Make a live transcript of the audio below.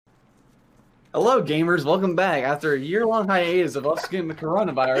Hello, gamers. Welcome back. After a year-long hiatus of us getting the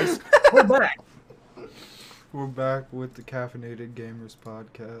coronavirus, we're back. We're back with the Caffeinated Gamers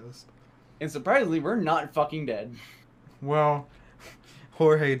podcast. And surprisingly, we're not fucking dead. Well,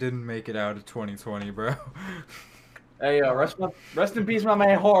 Jorge didn't make it out of 2020, bro. Hey, rest in peace, my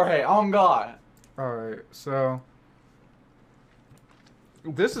man Jorge. On God. Alright, so...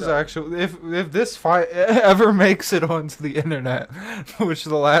 This is actually... If this fight ever makes it onto the internet, which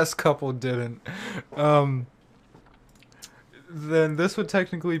the last couple didn't, then this would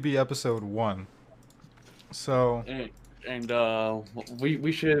technically be episode 1. So... And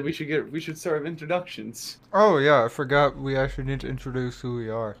we should start with introductions. Oh yeah, I forgot we actually need to introduce who we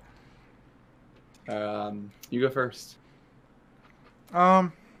are. You go first.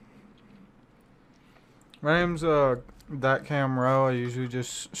 My name's That Camro. I usually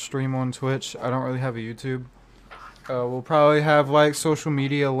just stream on Twitch. I don't really have a YouTube. We'll probably have like social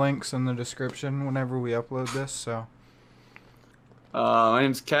media links in the description whenever we upload this. So. My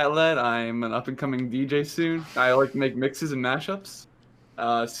name's Catled. I'm an up-and-coming DJ soon. I like to make mixes and mashups.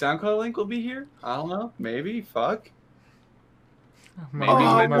 SoundCloud link will be here. I don't know. Maybe. Fuck. Maybe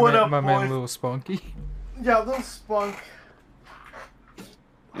my man Lil Spunky. Yeah, Lil Spunk.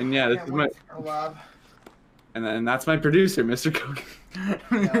 And yeah, this is my. And that's my producer, Mr. Cook.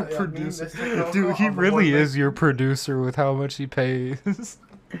 Your producer. Dude, he really is your producer with how much he pays.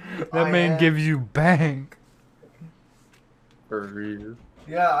 That man gives you bank. For real.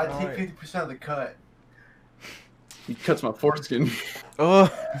 Yeah, I take 50% of the cut. He cuts my foreskin.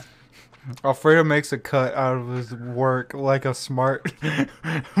 Oh, Alfredo makes a cut out of his work like a smart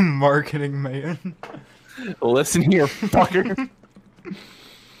marketing man. Listen here, fucker.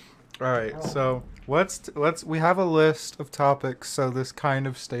 All right, so we have a list of topics, so this kind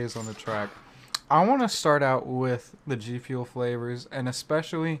of stays on the track. I want to start out with the G Fuel flavors, and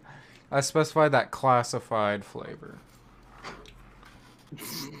especially, I specify that classified flavor.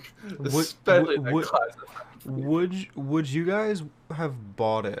 Would you guys have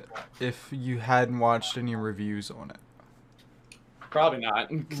bought it if you hadn't watched any reviews on it? Probably not.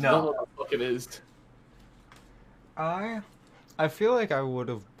 No. I don't know what the fuck it is. I feel like I would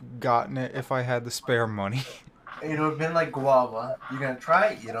have gotten it if I had the spare money. It would have been like guava. You're gonna try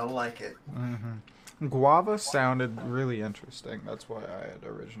it, you don't like it. Mm-hmm. Guava sounded really interesting. That's why I had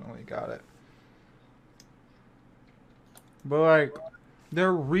originally got it. But like,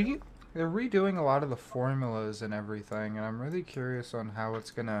 they're redoing a lot of the formulas and everything, and I'm really curious on how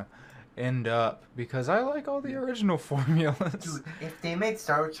it's gonna end up because I like all the original formulas. Dude, if they made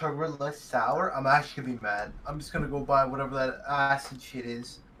sour chugger less sour, I'm actually gonna be mad. I'm just gonna go buy whatever that acid shit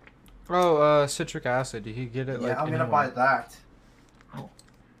is. Oh, citric acid. You could get it Yeah, I'm gonna buy that.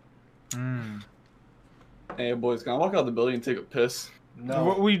 Hey boys, can I walk out the building and take a piss? No.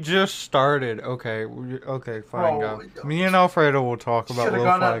 What we just started. Okay, fine, Bro, go. Me and Alfredo will talk about Should've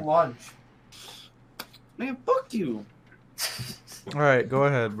gone lo-fi. at lunch. Man, fuck you. All right, go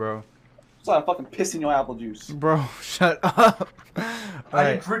ahead, bro. It's like I'm fucking pissing your apple juice. Bro, shut up.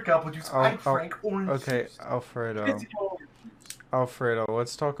 I didn't drink apple juice. I Oh, drank orange Okay, juice. Alfredo. Pissing your apple juice. Alfredo,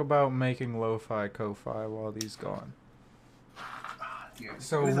 let's talk about making lo-fi ko-fi while he's gone. Dude,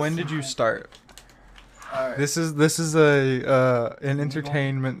 So it was a when did you simple- start? Alright. This is an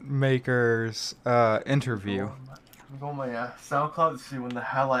entertainment maker's interview. I'm going my SoundCloud to see when the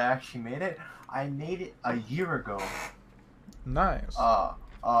hell I actually made it. I made it a year ago. Nice.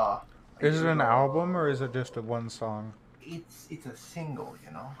 Is it an album or is it just a one song? It's a single,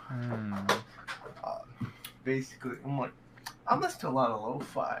 you know. Hmm. Basically, I'm listening to a lot of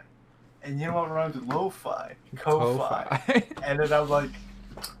lo-fi, and you know what rhymes with lo-fi? Ko-fi. And then I'm like,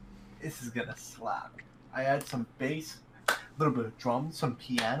 this is gonna slap. I add some bass, a little bit of drums, some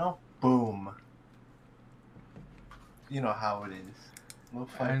piano, boom. You know how it is.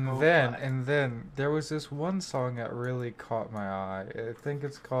 Lo-fi, And then there was this one song that really caught my eye. I think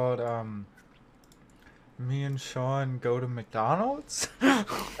it's called Me and Sean Go to McDonald's.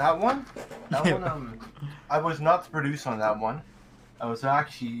 That one? That Yeah. one, I was not the producer on that one. I was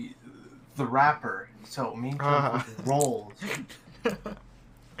actually the rapper. So me and Sean was roles.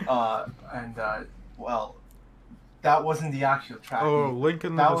 Well, that wasn't the actual track. Oh, link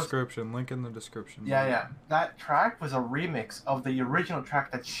in the That was- description. Link in the description. Yeah. That track was a remix of the original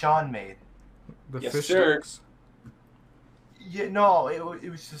track that Sean made. The Yes, fish sir. sticks. Yeah, no, it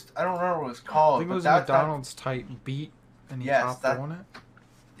was just, I don't remember what it was called. I think it but was a McDonald's type beat, and he Yes, chopped that- on it.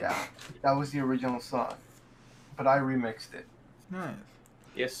 that was the original song. But I remixed it. Nice.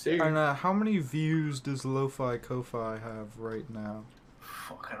 Yes, sir. And how many views does Lo-Fi Ko-Fi have right now?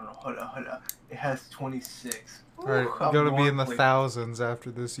 Fuck, I don't know. Hold on. It has 26. Alright, Whew, you're I'm gonna be in the quick. thousands after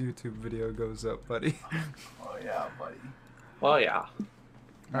this YouTube video goes up, buddy. Oh yeah, buddy. Well, yeah.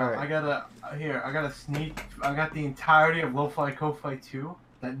 Now, Alright. I got the entirety of Lo-Fi Ko-Fi 2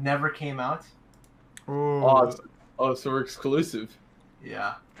 that never came out. Ooh, So we're exclusive.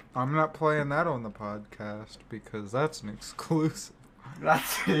 Yeah. I'm not playing that on the podcast because that's an exclusive.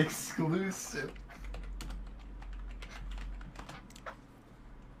 That's exclusive.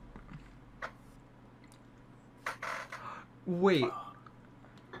 Wait,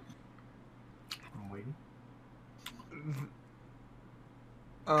 I'm waiting.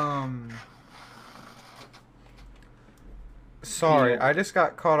 Sorry, Yeah. I just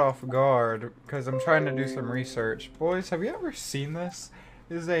got caught off guard because I'm trying to do some research. Boys, have you ever seen this?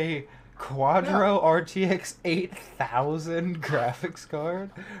 This is a Quadro RTX 8000 graphics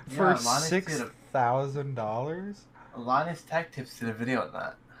card for Yeah, Linus did a- $6,000? Linus Tech Tips did a video on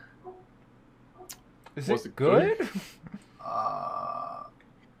that. Is Was it it good? good?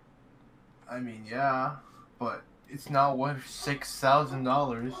 I mean, yeah, but it's not worth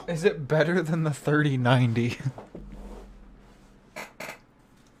 $6,000. Is it better than the 3090?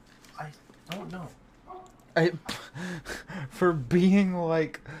 I don't know. For being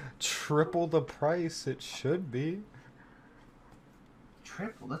like triple the price, it should be.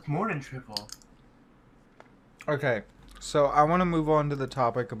 Triple? That's more than triple. Okay, so I want to move on to the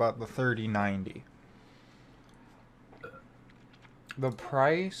topic about the 3090. The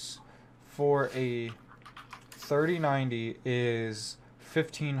price for a 3090 is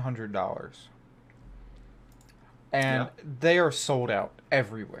 $1,500. And they are sold out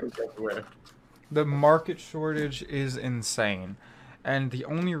everywhere. Everywhere. The market shortage is insane. And the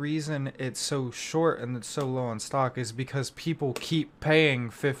only reason it's so short and it's so low in stock is because people keep paying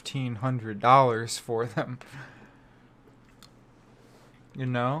 $1,500 for them. You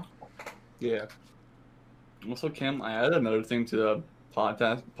know? Yeah. Also, Cam, I added another thing to the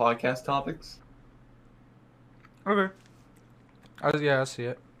podcast topics. Okay. Yeah, I see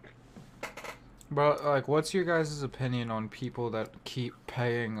it. But, like, what's your guys' opinion on people that keep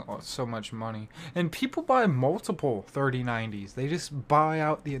paying so much money? And people buy multiple 3090s. They just buy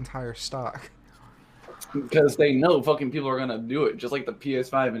out the entire stock. Because they know fucking people are gonna do it, just like the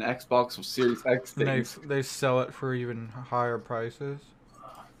PS5 and Xbox Series X And things. they sell it for even higher prices.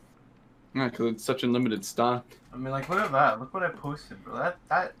 Yeah, because it's such a limited stock. I mean, like, look at that. Look what I posted, bro.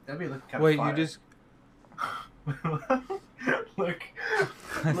 That'd be looking kind of Wait, fire. you just... Look.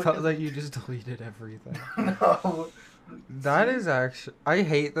 I Look thought at- that you just deleted everything. No. That is actually... I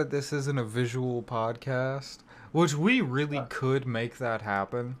hate that this isn't a visual podcast. Which we really could make that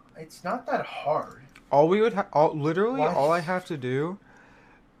happen. It's not that hard. All we would literally Why? all I have to do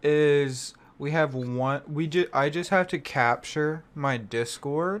is we have one I just have to capture my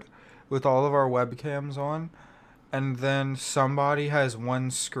Discord with all of our webcams on, and then somebody has one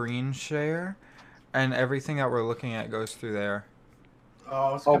screen share and everything that we're looking at goes through there.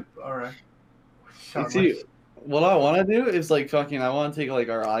 Oh, it's Oh. good. Alright. And see, what I want to do is like fucking, I want to take like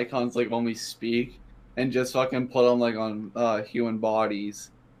our icons like when we speak and just fucking put them like on human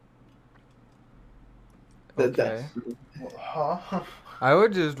bodies. Okay. Huh? I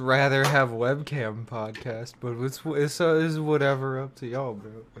would just rather have webcam podcast, but it's whatever up to y'all,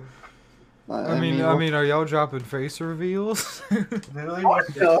 bro. I mean, are y'all dropping face reveals? Literally,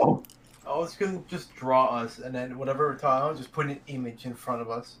 no. I was gonna just draw us, and then whatever we're talking about, just put an image in front of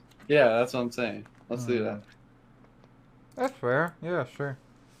us. Yeah, that's what I'm saying. Let's do that. That's fair. Yeah, sure.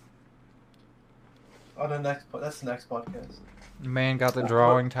 On the that's the next podcast. Man got the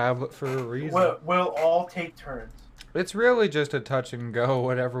drawing tablet for a reason. We'll all take turns. It's really just a touch and go,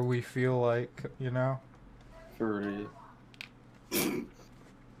 whatever we feel like, you know? For real.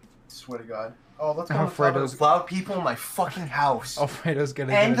 Swear to God. Oh, let's go. Alfredo's- Loud people in my fucking house. Alfredo's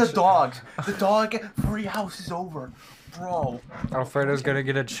gonna And get the dog. The dog. 3 houses over, bro. Alfredo's gonna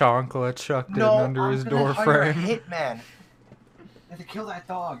get a chocolate chucked No, in under I'm his gonna door hire a frame. hitman. And to kill that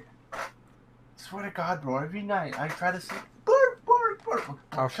dog. Swear to God, bro. Every night I try to say bark, bark, bark.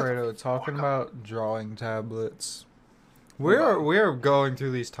 Alfredo, talking fuck up. about drawing tablets. What about We're going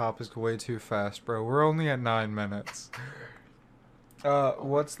through these topics way too fast, bro. We're only at 9 minutes.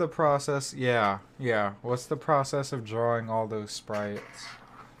 What's the process? Yeah. What's the process of drawing all those sprites?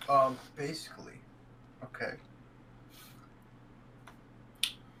 Basically, okay.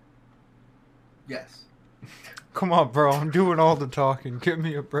 Yes. Come on, bro. I'm doing all the talking. Give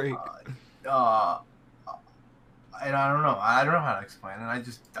me a break. And I don't know. I don't know how to explain it.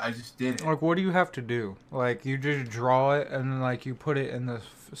 I just did it. Like, what do you have to do? Like, you just draw it and then, like, you put it in the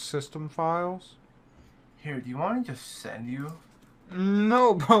system files? Here, do you want me to just send you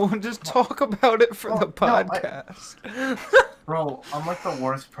No, bro, just talk about it for the No, podcast. Bro, I'm like the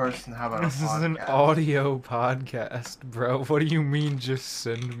worst person to have on a This is an podcast. audio podcast, bro. What do you mean just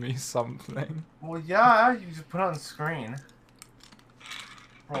send me something? Well, yeah, you just put it on the screen.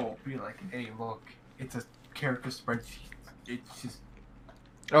 Bro, be like, hey, look, it's a character spreadsheet. It's just.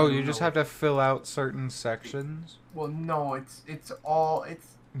 Oh, you just have to fill out certain sections? Well, no, it's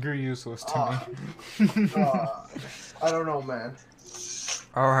You're useless to me. I don't know, man.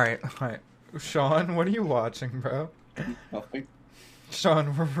 Alright. Sean, what are you watching, bro? Nothing.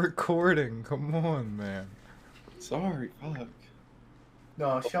 Sean, we're recording. Come on, man. Sorry, fuck.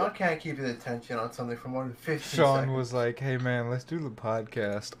 No, Sean can't keep his attention on something for more than 15 Sean seconds. was like, hey man, let's do the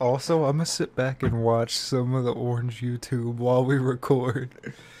podcast. Also, I'm gonna sit back and watch some of the Orange YouTube while we record.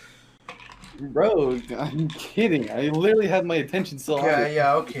 Bro, I'm kidding. I literally had my attention still on it.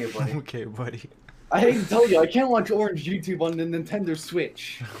 Yeah, okay, buddy. Okay, buddy. I hate to tell you, I can't watch Orange YouTube on the Nintendo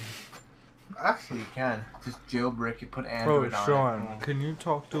Switch. Actually, you can. Just jailbreak it, put Oh, Android on Sean, it. can you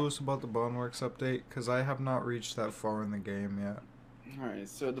talk to us about the Boneworks update? Because I have not reached that far in the game yet. Alright,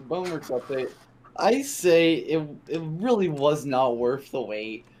 so the Boneworks update. I say it really was not worth the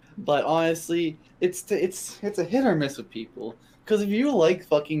wait. But honestly, it's a hit or miss with people. Because if you like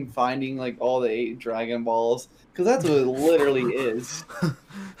fucking finding like all the 8 Dragon Balls, because that's what it literally is.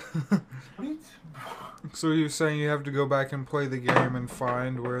 What? So you're saying you have to go back and play the game and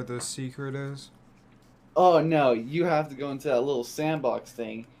find where the secret is? Oh no, you have to go into that little sandbox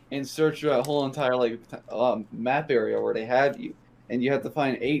thing and search that whole entire like map area where they have you, and you have to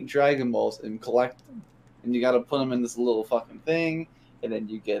find 8 Dragon Balls and collect them, and you got to put them in this little fucking thing, and then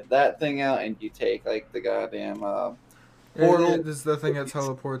you get that thing out and you take like the goddamn portal. This is the thing that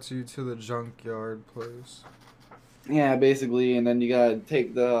teleports you to the junkyard place. Yeah, basically, and then you gotta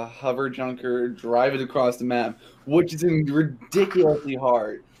take the hover junker, drive it across the map, which is ridiculously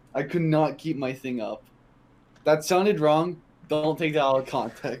hard. I could not keep my thing up. That sounded wrong. Don't take that out of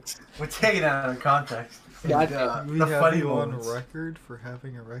context. We're taking that out of context. God, And, We the have funny you on moments. record for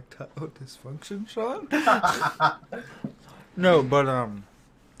having erectile dysfunction, Sean? No, but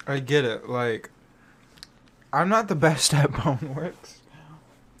I get it. Like, I'm not the best at Boneworks,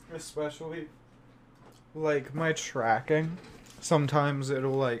 especially like my tracking. Sometimes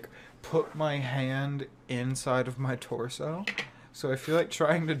it'll like put my hand inside of my torso, so I feel like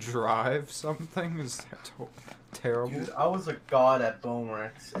trying to drive something is terrible. Dude, I was a god at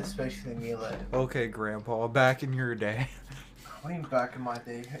Boneworks, especially in Melee. Okay, Grandpa, back in your day. What do you mean back in my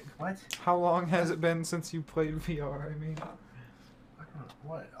day? What? How long has it been since you played VR? I mean, I don't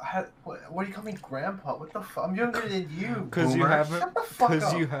know. What do you call me grandpa? What the fuck? I'm younger than you, because you boomer. haven't, Shut the fuck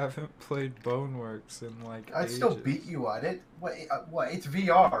because up. you haven't played Boneworks in like I'd ages. still beat you at it. What? It's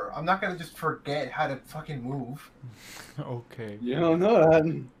VR. I'm not gonna just forget how to fucking move. Okay. You don't know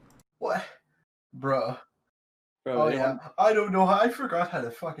that. What? Bruh. Bro, Oh yeah. I don't know how. I forgot how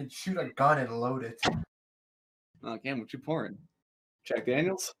to fucking shoot a gun and load it. Oh, Cam, what you pouring? Jack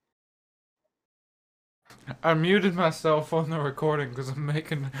Daniels? I muted myself on the recording because I'm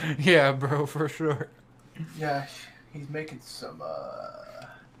making. Yeah, bro, for sure. Yeah, he's making some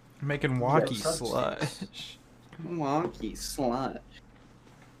Making walkie substance. slush. Wonky slut.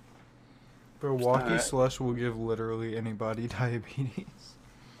 Bro, walkie Alright. slush will give literally anybody diabetes.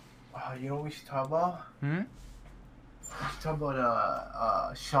 you know what we should talk about? Hmm? We should talk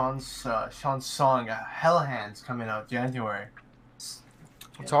about Sean's song Hell Hands coming out January.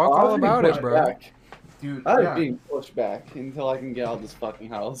 Talk all about it, bro. Back. Dude, I'm yeah. being pushed back until I can get out of this fucking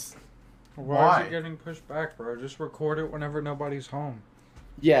house. Why is Why? it getting pushed back, bro? Just record it whenever nobody's home.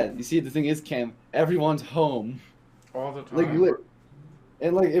 Yeah, you see, the thing is, Cam, everyone's home. All the time. Like,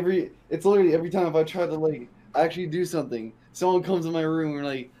 and like it's literally every time if I try to like actually do something, someone comes in my room and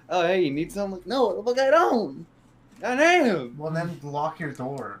like, oh hey, you need something? Like, no, look, I don't. I am. Well, then lock your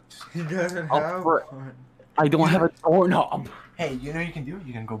door. He doesn't I'll have fr- one. I don't have a doorknob. Hey, you know you can do it?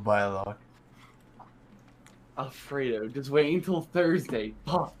 You can go buy a lock. Alfredo, just wait until Thursday.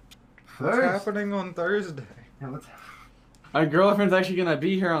 Fuck. What's First. happening on Thursday? Yeah, what's- My girlfriend's actually gonna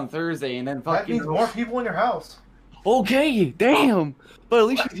be here on Thursday, and then That fucking. means more people in your house. Okay, damn. But at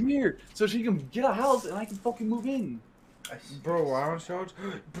least she's here, so she can get a house, and I can fucking move in. Bro, why don't y'all...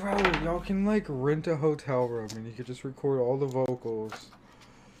 Bro, y'all can, like, rent a hotel room and you can just record all the vocals.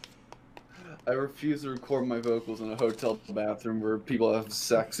 I refuse to record my vocals in a hotel bathroom where people have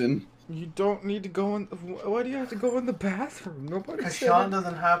sex in. You don't need to go in... Why do you have to go in the bathroom? Nobody Because said... Sean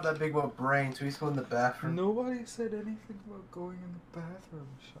doesn't have that big of a brain, so he's going in the bathroom. Nobody said anything about going in the bathroom,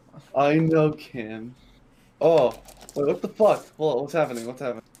 Sean. I know, Cam. Oh, wait, what the fuck? Hold on, what's happening? What's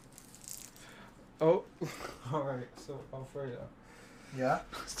happening? Oh, alright, so, Alfredo. Yeah.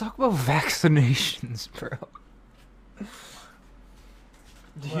 Let's talk about vaccinations, bro.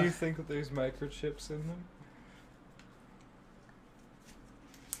 Do you What? think that there's microchips in them?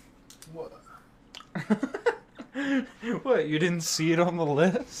 What? What, you didn't see it on the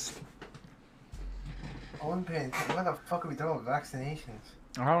list? I wasn't paying attention. What the fuck are we talking about vaccinations?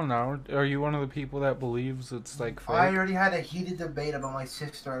 I don't know. Are you one of the people that believes it's like fake? I already had a heated debate about my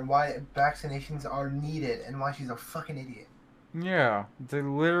sister and why vaccinations are needed and why she's a fucking idiot. Yeah, they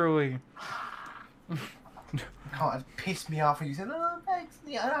literally. Oh, it pissed me off when you said, "Oh,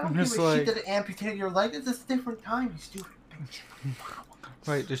 vaccine." I don't I'm give just a like- shit that it amputated your leg. It's a different time, you stupid bitch.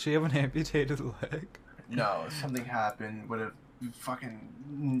 Wait, does she have an amputated leg? No, something happened with a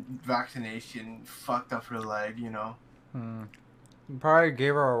fucking vaccination fucked up her leg, you know. Hmm. Probably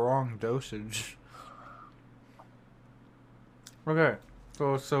gave her a wrong dosage. Okay,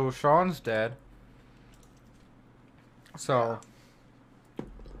 so Sean's dead. So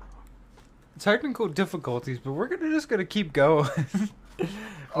technical difficulties, but we're just gonna keep going.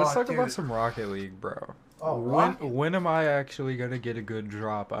 Let's talk about dude. some Rocket League, bro. Oh, Rocket? When am I actually gonna get a good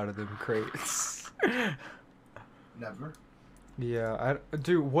drop out of them crates? Never. Yeah,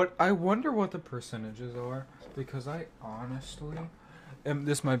 I wonder what the percentages are, because I honestly, and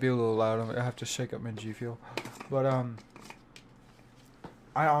this might be a little loud, I have to shake up my G Fuel, but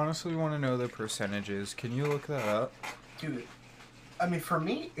I honestly want to know the percentages. Can you look that up? Dude, I mean, for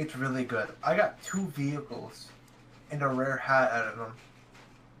me, it's really good. I got 2 vehicles and a rare hat out of them.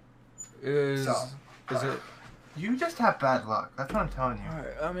 Is So, it? You just have bad luck. That's what I'm telling you.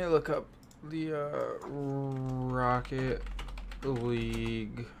 Alright, let me look up the Rocket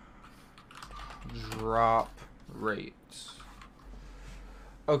League drop rates.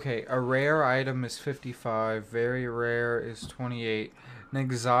 Okay, a rare item is 55, very rare is 28, an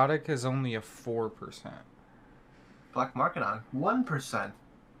exotic is only a 4%. Black market on 1%.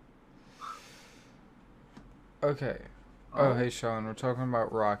 Okay. Oh, hey Sean, we're talking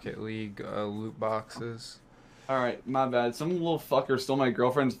about Rocket League loot boxes. Alright, my bad. Some little fucker stole my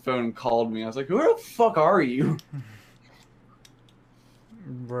girlfriend's phone and called me. I was like, who the fuck are you?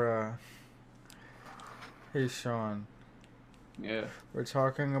 Bruh. Hey Sean. Yeah. We're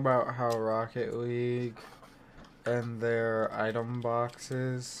talking about how Rocket League and their item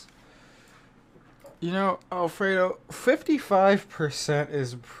boxes. You know, Alfredo, 55%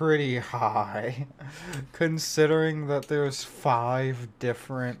 is pretty high, considering that there's 5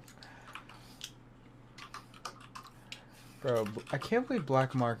 different... Bro, I can't believe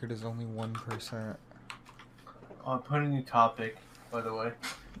Black Market is only 1%. I'll put a new topic, by the way.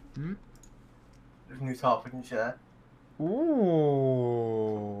 Hmm? There's a new topic in chat.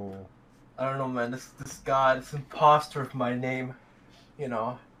 Ooh. I don't know, man. This guy, this imposter of my name, you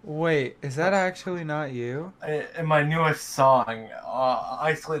know. Wait, is that actually not you? In my newest song,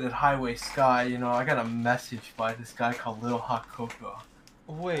 Isolated Highway Sky, you know, I got a message by this guy called Lil Hot Coco.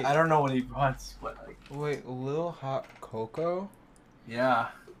 Wait, I don't know what he wants, but like, wait, Lil Hot Coco? yeah.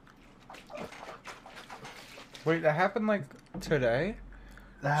 Wait, that happened like today?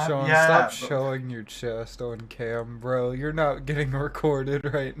 That, Sean, yeah, stop but- showing your chest on cam, bro. You're not getting recorded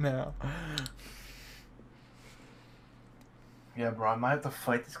right now. Yeah, bro, I might have to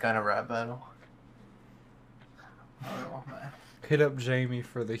fight this guy in a rap battle. I don't know, man. Hit up Jamie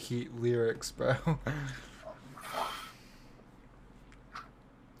for the heat lyrics, bro.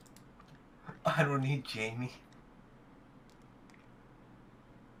 I don't need Jamie.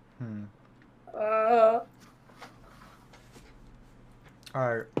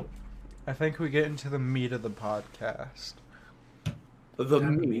 Alright. I think we get into the meat of the podcast. The Yeah,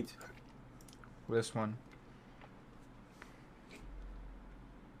 meat. This one.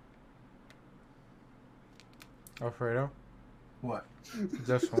 Alfredo? What?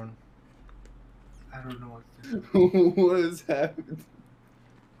 This one. I don't know what this is. What is happening?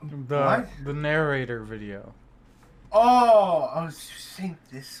 The narrator video. Oh, I was saying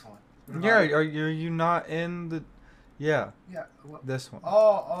this one. Yeah, are you not in the... Yeah, Yeah. What? this one.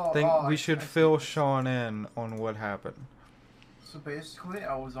 Oh, Think we I should see. fill Sean in on what happened. So basically,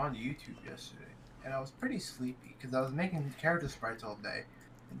 I was on YouTube yesterday, and I was pretty sleepy because I was making character sprites all day.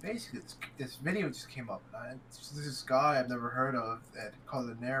 And basically, this video just came up. And this guy I've never heard of that called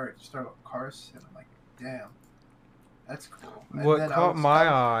the narrator started about Carson. I'm like, damn, that's cool. And What then caught my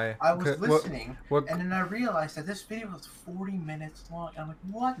eye... I was what- listening, what- and then I realized that this video was 40 minutes long. I'm like,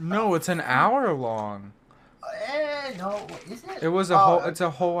 what? No, it's an hour long. No, is it? It was it's a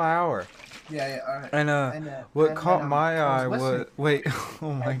whole hour. Yeah, all right. And what and caught then my eye I was was... listening, Wait,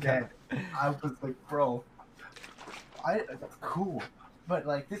 oh my and god. then I was like, bro, that's cool, but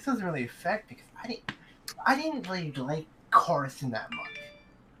like this doesn't really affect me because I didn't really like Carson that much.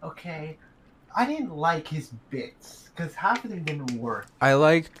 Okay? I didn't like his bits, because half of them didn't work. I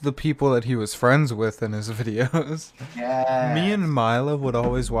liked the people that he was friends with in his videos. Yeah. Me and Mila would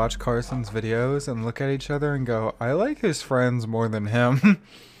always watch Carson's videos and look at each other and go, I like his friends more than him.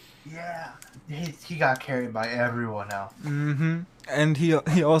 Yeah. He got carried by everyone else. Mm-hmm. And he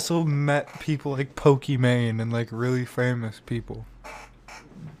also met people like Pokimane and like really famous people.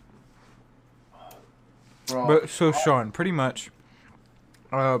 Bro. But so Sean, pretty much,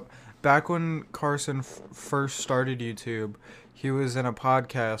 back when Carson first started YouTube, he was in a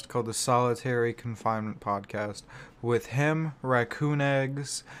podcast called the Solitary Confinement Podcast with him, Raccoon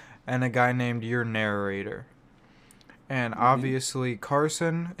Eggs, and a guy named Your Narrator. And obviously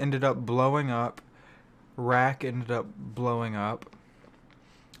Carson ended up blowing up, Rack ended up blowing up,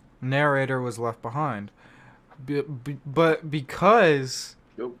 Narrator was left behind. But because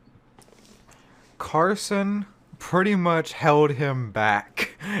Nope. Carson pretty much held him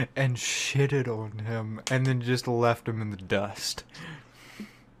back and shitted on him and then just left him in the dust.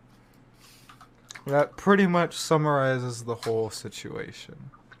 That pretty much summarizes the whole situation.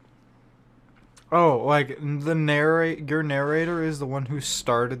 Oh, like your narrator is the one who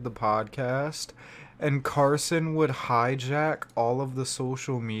started the podcast, and Carson would hijack all of the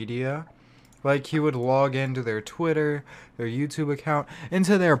social media. Like, he would log into their Twitter, their YouTube account,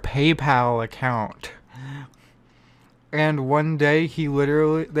 into their PayPal account. And one day,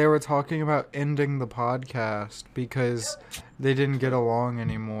 they were talking about ending the podcast because they didn't get along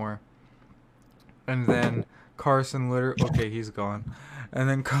anymore. And then Carson okay, he's gone. And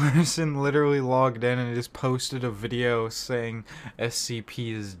then Carson literally logged in and just posted a video saying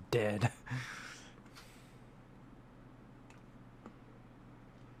SCP is dead.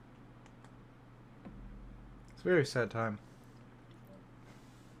 It's a very sad time.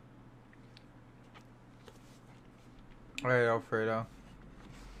 Alright, Alfredo.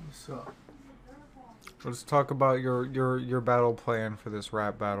 What's up? Let's talk about your battle plan for this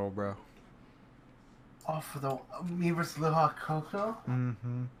rap battle, bro. Oh, for the me versus Lil Hot Coco?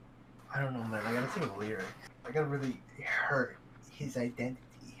 Mm-hmm. I don't know, man. I gotta think of lyrics. I gotta really hurt his identity.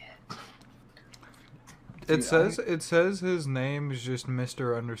 It says his name is just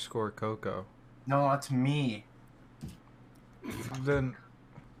Mr. _Coco. No, that's me. Then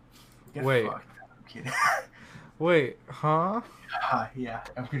Get wait. fucked. I'm kidding. Wait, huh? Yeah,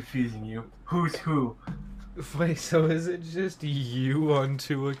 I'm confusing you. Who's who? Wait, so is it just you on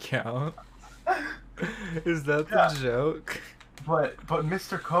 2 accounts? Is that the Yeah. joke? But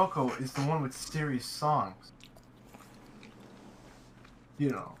Mr. Coco is the one with serious songs. You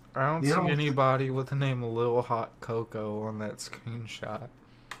know. I don't You see don't- anybody with the name Lil Hot Coco on that screenshot.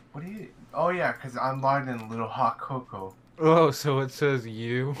 What do you? Oh yeah, because I'm logged in Little Hot Coco. Oh, so it says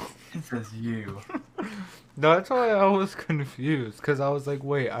you? It says you. That's why I was confused, because I was like,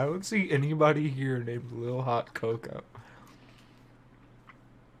 wait, I don't see anybody here named Lil Hot Coco.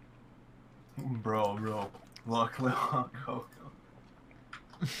 Bro. Look, Little Hot Coco.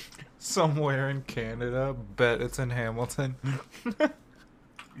 Somewhere in Canada, bet it's in Hamilton.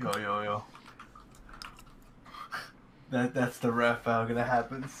 Yo. That's the rap battle gonna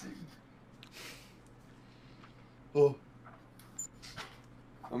happen soon. Oh.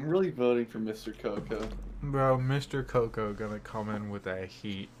 I'm really voting for Mr. Coco. Bro, Mr. Coco gonna come in with that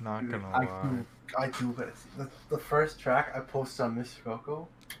heat, not gonna lie. I do gotta see. The first track I posted on Mr. Coco,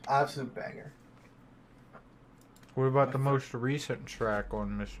 absolute banger. What about the most recent track on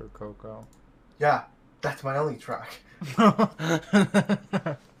Mr. Coco? Yeah, that's my only track.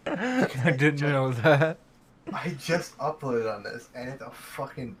 I didn't know that. I just uploaded on this, and it's a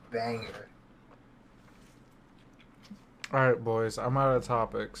fucking banger. Alright, boys, I'm out of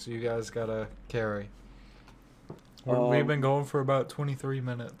topics. You guys gotta carry. We've been going for about 23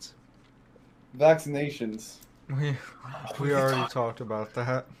 minutes. Vaccinations. We already talked about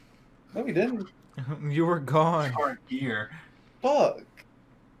that. No, we didn't. You were gone. Hard gear. Fuck.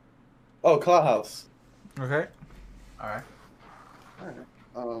 Oh, Cloud House. Okay. Alright.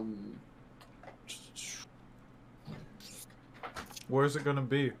 Alright. Where's it gonna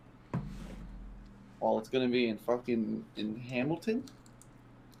be? Well, it's gonna be in Hamilton.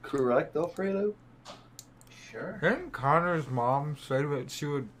 Correct, Alfredo? Sure. Didn't Connor's mom say that she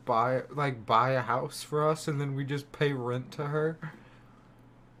would buy a house for us and then we just pay rent to her?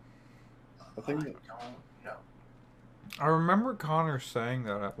 I think. I don't know. I remember Connor saying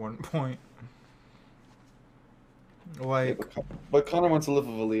that at one point. Like, But Connor wants to live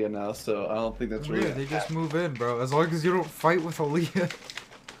with Aaliyah now, so I don't think that's really. yeah, they just move in, bro. As long as you don't fight with Aaliyah.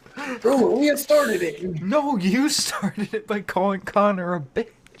 Bro, Aaliyah started it. No, you started it by calling Connor a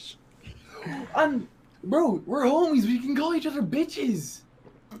bitch. Bro, we're homies. We can call each other bitches.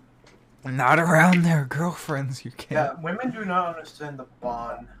 Not around their girlfriends, you Yeah, can't. women do not understand the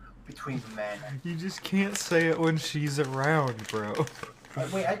bond between men. You just can't say it when she's around, bro.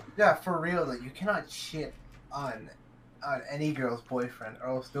 Yeah, for real though, you cannot shit on any girl's boyfriend, or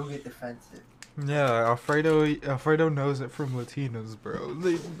else they'll get defensive. Yeah, Alfredo knows it from Latinos, bro.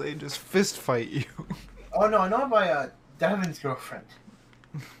 They just fist fight you. Oh no, not by Devin's girlfriend.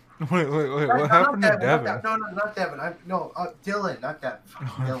 Wait, No, what happened to Devin? No, not Devin. Dylan, not Devin.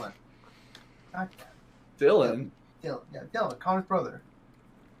 Fucking Dylan. Not Dylan. Dylan. Yeah, Dylan, Connor's brother.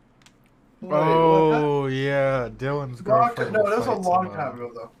 Oh yeah, Dylan's girlfriend. No, will that was a fight long somebody. time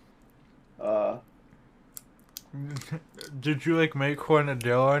ago though. Did you like make fun of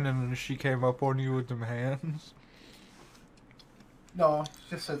Dylan and then she came up on you with them hands? No,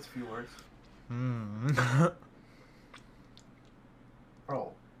 just said a few words. Hmm.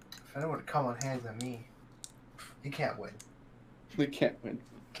 Bro, if anyone would come on hands on me, you can't win. We can't win.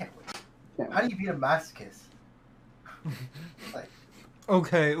 Can't win. Can't How do you beat a masochist? Like,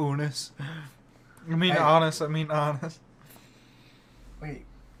 Okay, Unis. I mean Hey. honest. wait.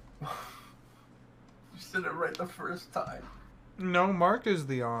 You said it right the first time. No, Mark is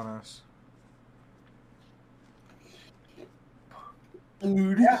the honest.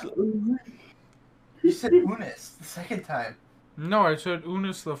 Yeah. You said Unis the second time. No, I said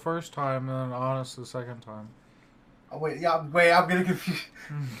Unis the first time and then honest the second time. Oh wait, I'm getting confused.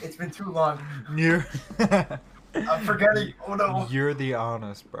 It's been too long. You're I'm forgetting. Oh no. You're the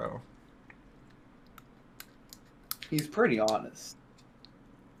honest, bro. He's pretty honest.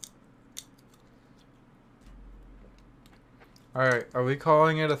 Alright, are we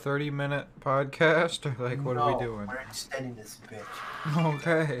calling it a 30-minute podcast? Or like what are we No, doing? We're extending this bitch.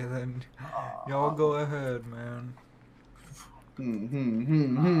 Okay, then y'all go ahead, man.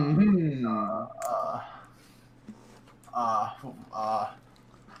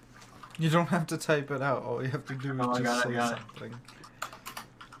 You don't have to type it out. All you have to do is Oh, I just got it, say got it. something.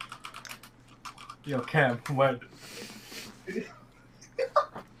 Yo, Cam, what?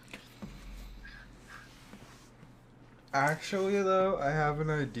 Actually, though, I have an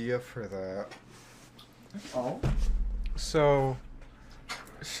idea for that. Oh? So,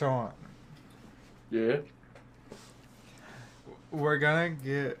 Sean, Yeah. we're gonna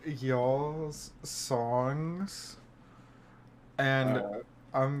get y'all's songs, and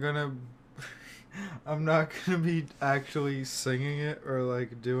I'm gonna. I'm not gonna be actually singing it or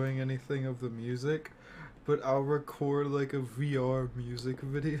like doing anything of the music, but I'll record like a VR music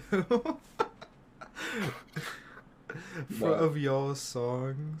video of y'all's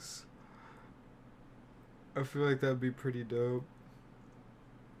songs. I feel like that'd be pretty dope.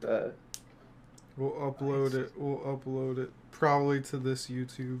 We'll upload it. We'll upload it probably to this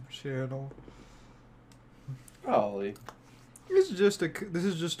YouTube channel. Probably. This is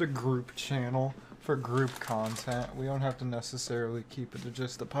just a group channel for group content. We don't have to necessarily keep it to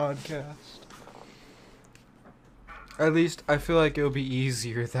just the podcast. At least I feel like it'll be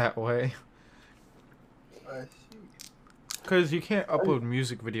easier that way. I see. Cause you can't upload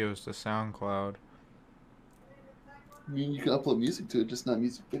music videos to SoundCloud. I mean, you can upload music to it, just not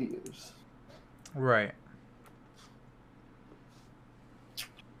music videos. Right.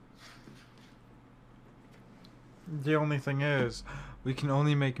 The only thing is, we can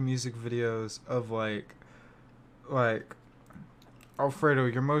only make music videos of like Alfredo,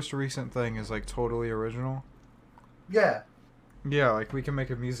 your most recent thing is like totally original. Yeah. Yeah, like we can make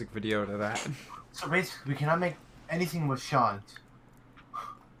a music video to that. So basically, we cannot make anything with Sean.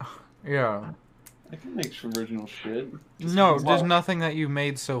 Yeah. I can make some original shit. No, there's Well- nothing that you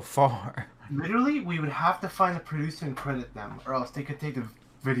made so far. Literally, we would have to find the producer and credit them, or else they could take the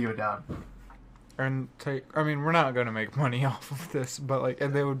video down. And I mean, we're not gonna make money off of this, but like,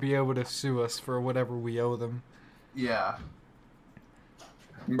 and they would be able to sue us for whatever we owe them. Yeah.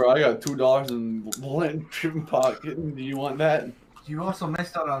 Bro, I got $2 in Lint pocket. Do you want that? You also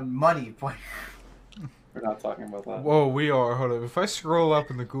missed out on money, boy. We're not talking about that. Whoa, we are. Hold up. If I scroll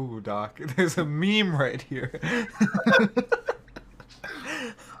up in the Google Doc, there's a meme right here.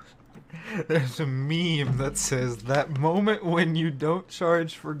 There's a meme that says that moment when you don't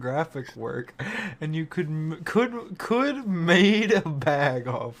charge for graphic work, and you could made a bag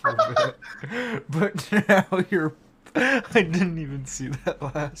off of it, but now you're. I didn't even see that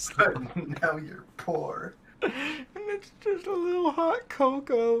last one. But now you're poor. And it's just a little hot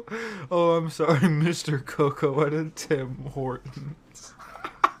cocoa. Oh, I'm sorry, Mr. Cocoa at a Tim Hortons.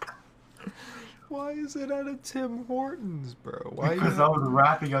 Why is it at a Tim Hortons, bro? Why? Because I was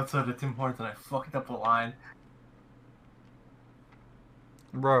rapping outside of Tim Hortons and I fucked up a line.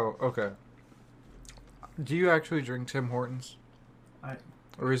 Bro, okay. Do you actually drink Tim Hortons? I-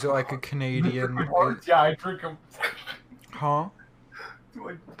 Or is it like a Canadian? Yeah, I drink them. Huh?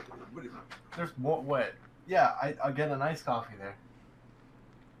 There's what? Yeah, I'll get an iced coffee there.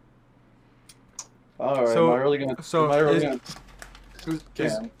 All right, So- am I really gonna? so am I really is-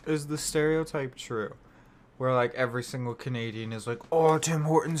 gonna? Is the stereotype true? Where like every single Canadian is like, oh, Tim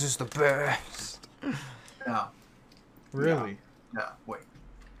Hortons is the best. No, Really? no, wait.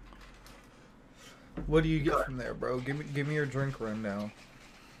 What do you get from there, bro? Give me your drink rundown.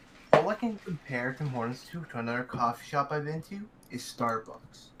 All I can compare Tim Hortons to another coffee shop I've been to is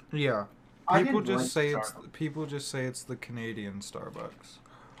Starbucks. Yeah. I People didn't just like say Starbucks. it's the Canadian Starbucks.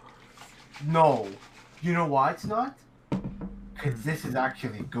 No, you know why it's not? Because this is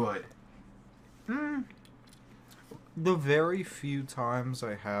actually good. The very few times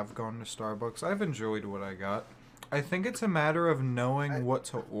I have gone to Starbucks, I've enjoyed what I got. I think it's a matter of knowing what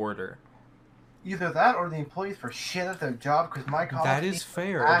to order. Either that or the employees for shit at their job. Because my coffee. That is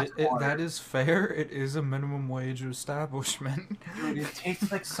fair. That is fair. It is a minimum wage establishment. Dude, it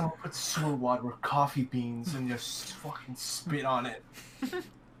tastes like someone put sewer water with coffee beans and just fucking spit on it.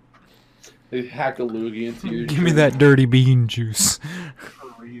 They hack a loogie into your. Give me that dirty bean juice. For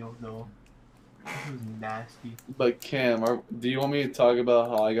real, though. This was nasty. But Cam, do you want me to talk about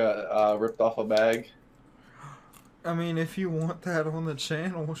how I got ripped off a bag? I mean, if you want that on the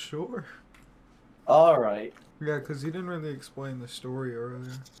channel, sure. All right. Yeah, because you didn't really explain the story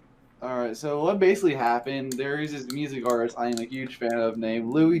earlier. All right. So what basically happened? There is this music artist I am a huge fan of named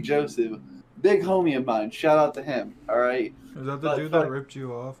Louis Joseph, big homie of mine. Shout out to him. All right. Is that the But dude fuck- that ripped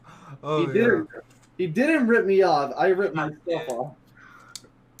you off? Oh, he didn't. He didn't rip me off. I ripped myself off.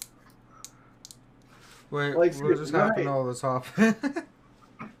 Wait, Like, what just happened right. to all the topic?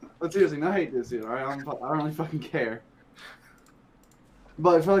 But seriously, now I hate this dude. All right. I don't really fucking care.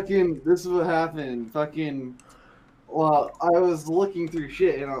 But fucking, this is what happened. Fucking, well, I was looking through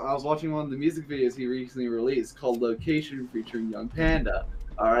shit and I was watching one of the music videos he recently released called Location featuring Young Panda.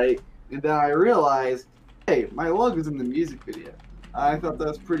 Alright? And then I realized, hey, my logo's in the music video. I thought that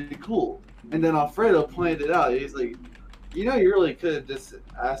was pretty cool. And then Alfredo pointed it out. He's like, you know, you really could have just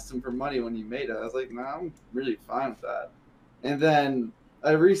asked him for money when you made it. I was like, nah, I'm really fine with that. And then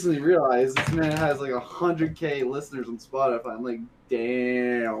I recently realized this man has like 100K listeners on Spotify. I'm like,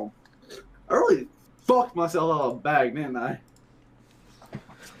 damn. I really fucked myself out of a bag, didn't I?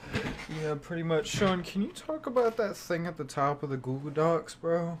 Yeah, pretty much. Sean, can you talk about that thing at the top of the Google Docs,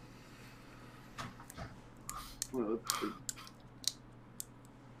 bro? Well, let's see.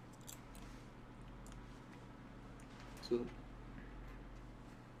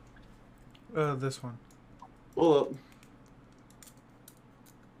 So, This one. hold up.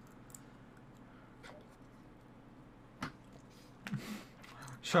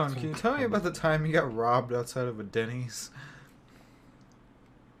 Sean, can you tell me about the time you got robbed outside of a Denny's?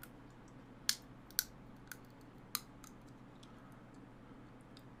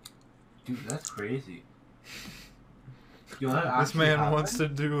 Dude, that's crazy. This man wants to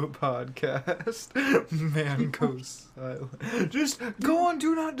do a podcast. Man goes silent. Just go on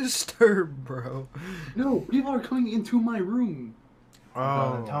Do Not Disturb, bro. No, people are coming into my room.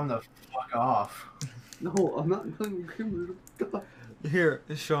 Tell him to fuck off. No, I'm not telling you. Here,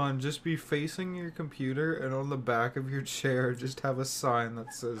 Sean, just be facing your computer and on the back of your chair just have a sign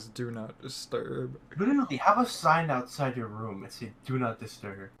that says Do Not Disturb. Literally, have a sign outside your room that says "Do not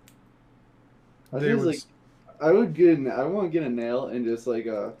disturb." I They was would like, I want to get a nail and just like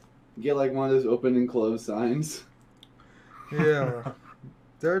get like one of those open and closed signs. Yeah.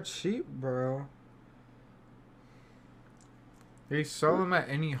 They're cheap, bro. They sell them at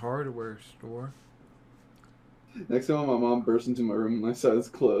any hardware store. Next time my mom bursts into my room and I saw it's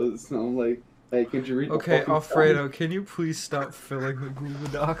closed, and I'm like, hey, can you read the Okay, fucking Alfredo, can you please stop filling the Google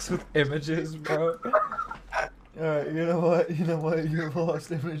Docs with images, bro? Alright, you know what? You've lost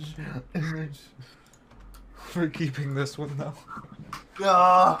image. We're keeping this one, though.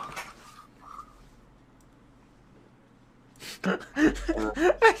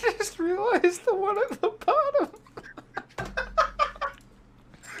 I just realized the one at the bottom.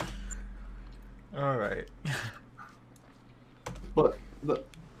 Alright. But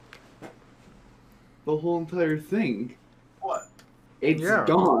the whole entire thing, What? it's Yeah.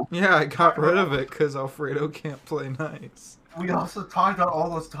 gone. Yeah, I got rid of it because Alfredo can't play nice. We also talked about all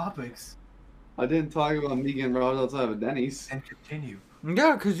those topics. I didn't talk about me getting robbed outside of a Denny's. And continue.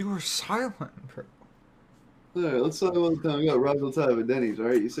 Yeah, because you were silent, bro. Alright, let's talk about the time we got robbed outside of a Denny's,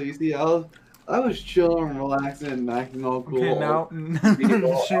 alright? So you see, I was chilling, relaxing, and acting all cool. Okay, now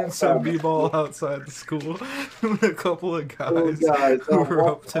B-ball shooting some outside. b-ball outside the school with a couple of Oh, guys guys, who were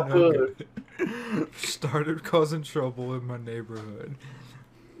up to no good. Started causing trouble in my neighborhood.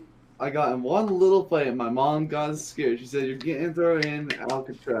 I got in one little fight and my mom got scared. She said, "You're getting thrown in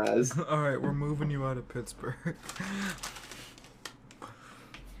Alcatraz." Alright, we're moving you out of Pittsburgh.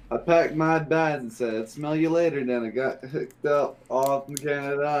 I packed my bags and said, "Smell you later." Then I got hooked up off in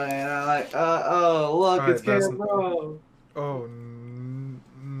Canada, and I'm like, oh, look, Alright, it's Canada. Oh,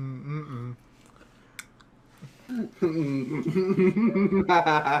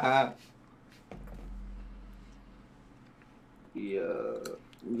 Yeah.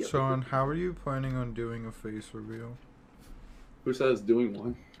 Sean, how are you planning on doing a face reveal? Who says doing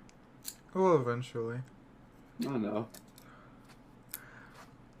one? Well, eventually. I don't know.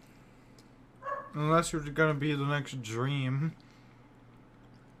 Unless you're gonna be the next Dream.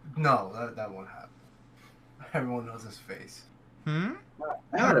 No, that won't happen. Everyone knows his face. Hmm?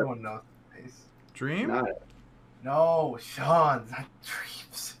 Everyone knows his face. Dream? Not No, Sean, not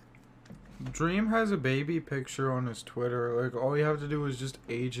Dreams. Dream has a baby picture on his Twitter. Like, all you have to do is just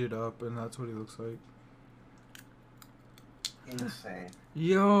age it up, and that's what he looks like. Insane.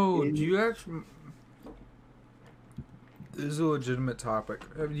 Yo, do you actually... This is a legitimate topic.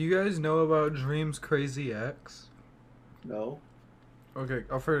 Do you guys know about Dream's crazy ex? No. Okay,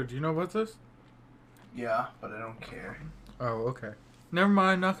 Alfredo, do you know about this? Yeah, but I don't care. Oh, okay. Never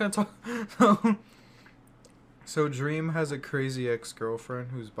mind, not gonna talk. So Dream has a crazy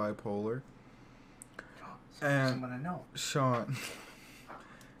ex-girlfriend who's bipolar. And someone I know. Sean.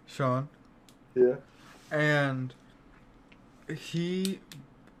 Yeah. And they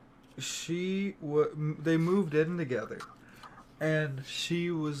moved in together. And she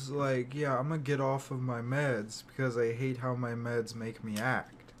was like, yeah, I'm gonna get off of my meds because I hate how my meds make me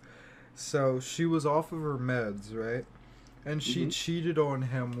act. So she was off of her meds, right? And she cheated on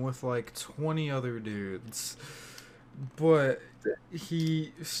him with like 20 other dudes. But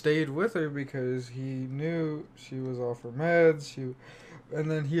he stayed with her because he knew she was off her meds. And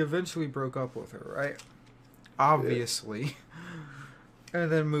then he eventually broke up with her, right? Obviously.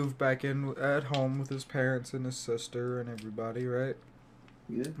 And then moved back in at home with his parents and his sister and everybody, right?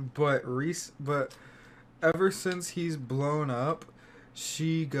 Yeah. But ever since he's blown up,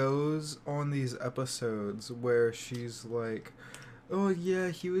 she goes on these episodes where she's like, "Oh yeah,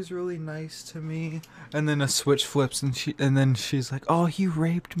 he was really nice to me," and then a switch flips and then she's like, "Oh, he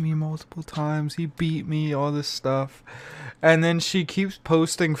raped me multiple times. He beat me, all this stuff," and then she keeps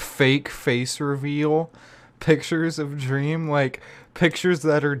posting fake face reveal pictures of Dream, like pictures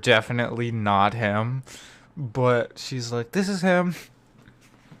that are definitely not him, but she's like, "This is him,"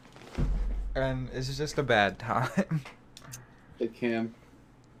 and it's just a bad time. Hey, Cam.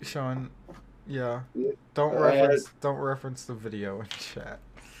 Sean, yeah. Yeah. Don't reference the video in chat.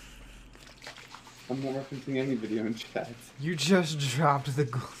 I'm not referencing any video in chat. You just dropped the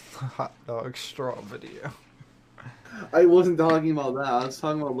hot dog straw video. I wasn't talking about that. I was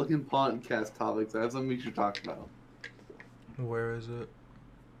talking about looking podcast topics. I have something we should talk about. Where is it?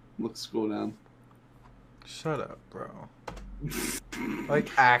 Look, scroll down. Shut up, bro.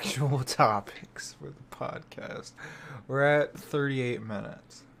 Like actual topics for the podcast. We're at 38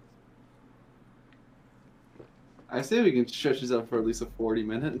 minutes. I say we can stretch this out for at least 40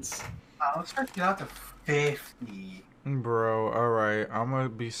 minutes. Let's stretch it out to 50. Bro, alright. I'm gonna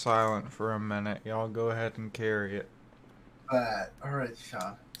be silent for a minute. Y'all go ahead and carry it. But, alright,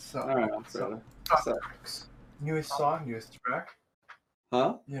 Sean. So, Alright, topics. Newest song, newest track.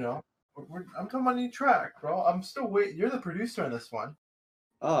 Huh? You know, I'm talking about new track, bro. I'm still waiting. You're the producer on this one.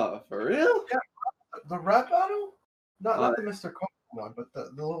 Oh, for real? Yeah. The rap battle? Not the Oh, Mr. Coke one, but the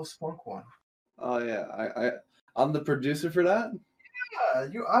little Spunk one. Oh yeah, I'm the producer for that.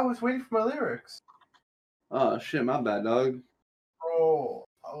 Yeah, I was waiting for my lyrics. Oh shit, my bad, dog. Bro,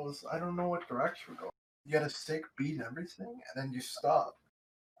 I don't know what direction we're going. You got a sick beat and everything, and then you stop.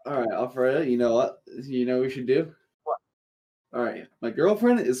 All right, Alfredo, you know what? You know what we should do? What? All right, my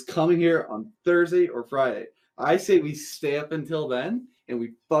girlfriend is coming here on Thursday or Friday. I say we stay up until then and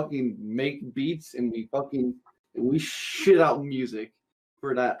we fucking make beats and we shit out music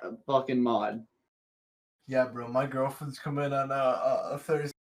for that fucking mod. Yeah, bro, my girlfriend's coming on a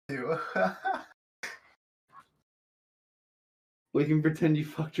Thursday too. We can pretend you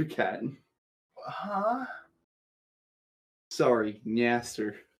fucked your cat. Huh? Sorry,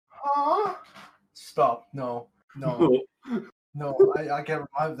 Naster. Huh? Stop. No. No. No. I get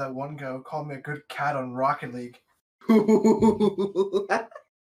reminded of that one guy who called me a good cat on Rocket League. Your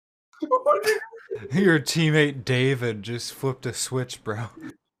teammate David just flipped a switch, bro.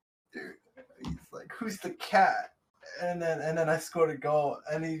 Dude, he's like, "Who's the cat?" And then I scored a goal,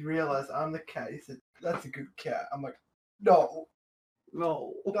 and he realized I'm the cat. He said, "That's a good cat." I'm like, "No,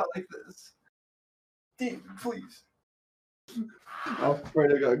 No. not like this." David, please.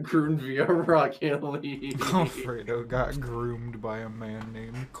 Alfredo got groomed via Rocket League. Alfredo got groomed by a man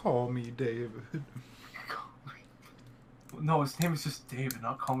named Call Me David. No, his name is just David,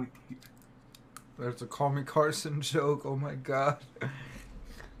 not Call Me David. There's a Call Me Carson joke, oh my god.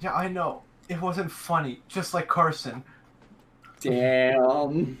 Yeah, I know. It wasn't funny, just like Carson.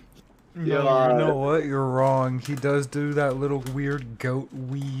 Damn. No, God. you know what? You're wrong. He does do that little weird goat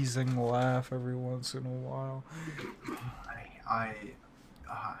wheezing laugh every once in a while.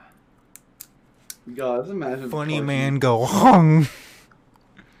 God, just imagine. Funny Carson man go hung.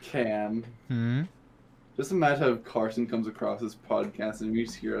 Cam. Hmm? Just imagine if Carson comes across this podcast and he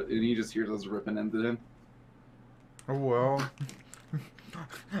just hears us ripping into him. Oh well.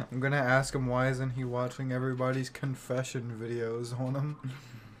 I'm gonna ask him why isn't he watching everybody's confession videos on him.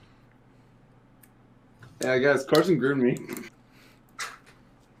 Yeah, guys, Carson groomed me.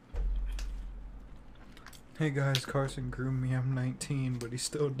 Hey guys, Carson groomed me. I'm 19, but he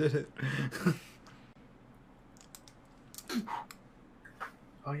still did it.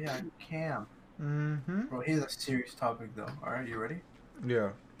 Oh yeah, Cam. Mm-hmm. Bro, here's a serious topic though. Alright, you ready? Yeah.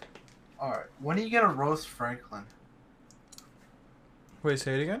 Alright, when are you gonna roast Franklin? Wait,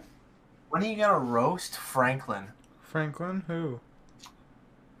 say it again? When are you gonna roast Franklin? Franklin? Who?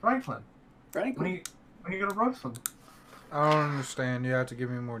 Franklin. Frankly. When are you gonna roast him? I don't understand. You have to give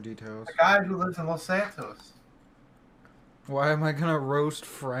me more details. The guy who lives in Los Santos. Why am I gonna roast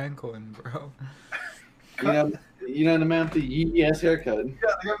Franklin, bro? You know the man with the yee ass haircut. Yeah,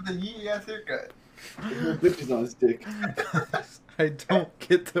 the guy with the yee ass haircut. There's bitches on his dick. I don't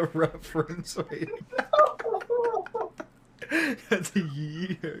get the reference. Wait. That's a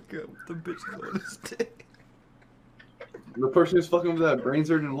yee haircut with the bitches on his dick. The person who's fucking with that brain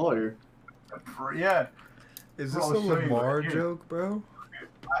surgeon lawyer. Yeah. Is Bro, this a I'll show you Lamar right here. joke, bro?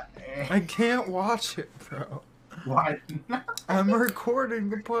 I can't watch it, bro. Why? I'm recording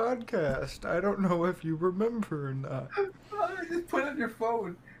the podcast. I don't know if you remember or not. Just put it on your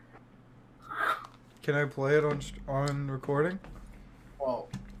phone. Can I play it on recording? Well,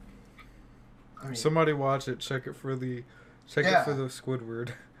 I mean, Somebody watch it. Check it for the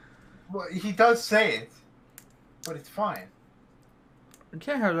Squidward. well, he does say it, but it's fine. I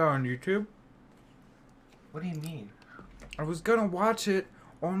can't have that on YouTube. What do you mean? I was gonna watch it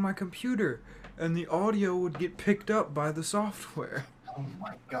on my computer, and the audio would get picked up by the software. Oh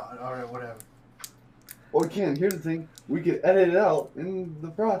my god. Alright, whatever. Well, Ken, here's the thing. We could edit it out in the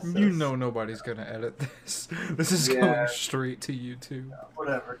process. You know nobody's gonna edit this. This is Yeah. going straight to YouTube.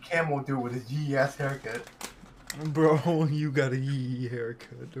 Whatever. Cam won't do it with his yee ass haircut. Bro, you got a yee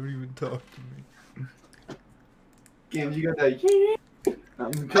haircut. Don't even talk to me. Ken, you got that yee.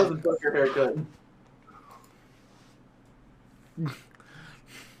 Cousin Tucker haircut.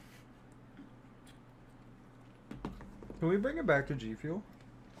 Can we bring it back to G Fuel?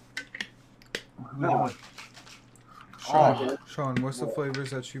 No. Sean, what's the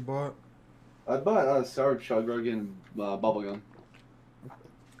flavors that you bought? I bought sour chug rug and bubblegum.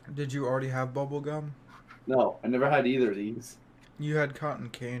 Did you already have bubblegum? No, I never had either of these. You had cotton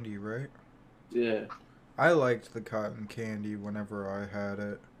candy, right? Yeah. I liked the cotton candy whenever I had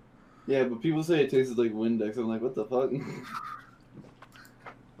it. Yeah, but people say it tasted like Windex. I'm like, what the fuck?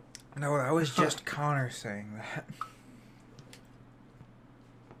 No, that was just Connor saying that.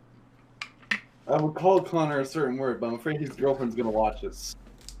 I would call Connor a certain word, but I'm afraid his girlfriend's gonna watch this.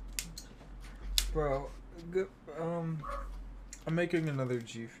 Bro, I'm making another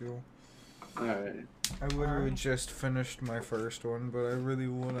G Fuel. Alright. I literally just finished my first one, but I really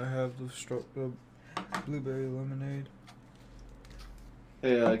want to have the blueberry lemonade.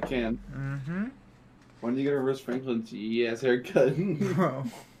 Hey, Cam. Mm-hmm. When are you gonna roast Franklin's ass haircut? Bro.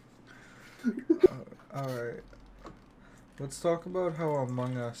 Alright. Let's talk about how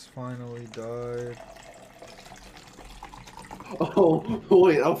Among Us finally died. Oh,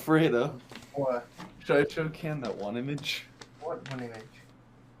 wait, Alfredo. What? Should I show Cam that one image? What one image?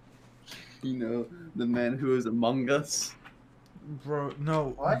 You know, the man who is Among Us. Bro,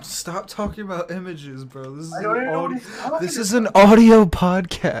 no. What? Stop talking about images, bro. This is I don't an even know what audio. he's talking This is about. an audio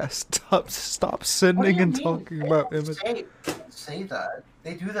podcast. Stop What do sending you and mean? talking They about don't images. say that.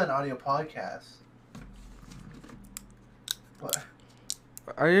 They do that in audio podcasts. What?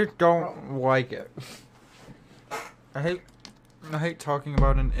 I don't like it. I hate talking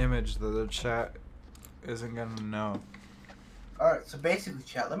about an image that the chat isn't gonna know. Alright, so basically,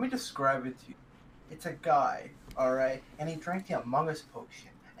 chat, let me describe it to you. It's a guy, alright, and he drank the Among Us potion,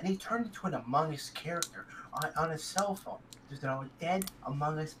 and he turned into an Among Us character on his cell phone. There's now a dead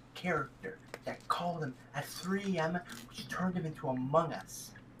Among Us character that called him at 3 a.m., which turned him into Among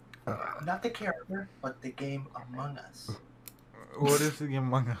Us. Not the character, but the game Among Us. What is the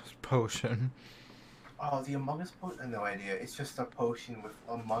Among Us potion? Oh, the Among Us potion? No idea. It's just a potion with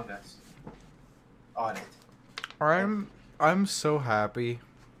Among Us on it. I'm so happy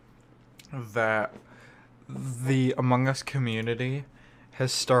that the Among Us community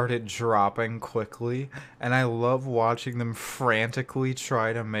has started dropping quickly, and I love watching them frantically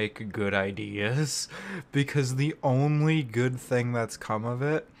try to make good ideas, because the only good thing that's come of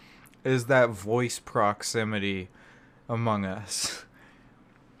it is that voice proximity Among Us.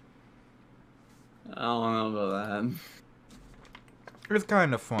 I don't know about that. It's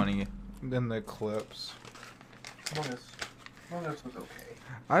kind of funny in the clips. Among Us was okay.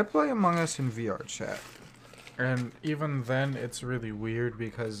 I play Among Us in VR chat. And even then, it's really weird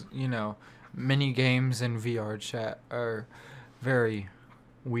because, you know, mini games in VR chat are very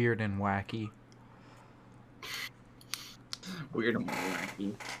weird and wacky. Weird and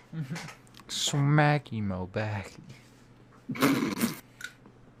wacky. Smacky mo backy.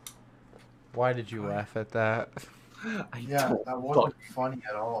 Why did you laugh at that? Yeah, that wasn't funny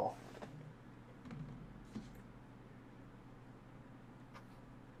at all.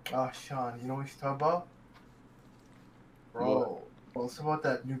 Oh, Sean, you know what you talking about? Bro, what's about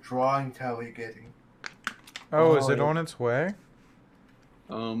that new drawing towel you're getting? Oh, is it yeah. on its way?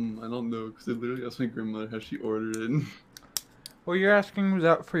 I don't know, because I literally asked my grandmother how she ordered it. Well, you're asking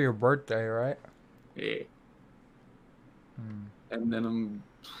that for your birthday, right? Yeah. And then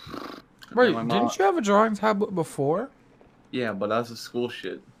Wait, my mom, didn't you have a drawing tablet before? Yeah, but that's the school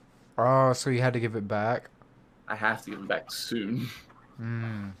shit. Oh, so you had to give it back? I have to give it back soon.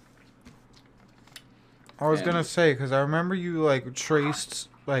 I was And- gonna say, because I remember you, like, traced,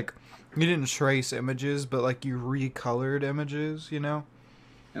 like, you didn't trace images, but, like, you recolored images, you know?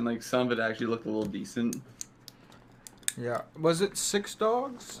 And like some of it actually looked a little decent. Yeah. Was it 6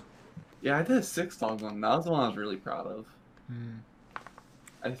 dogs? Yeah, I did a 6 dog one. That was the one I was really proud of.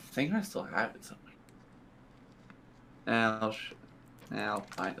 I think I still have it somewhere. And I'll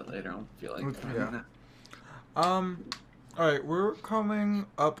find it later. I don't feel like Yeah. Alright, we're coming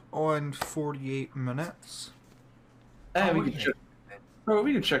up on 48 minutes. Hey, we we can check. Bro,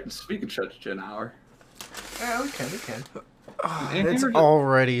 we can check an hour. Yeah, we can. It's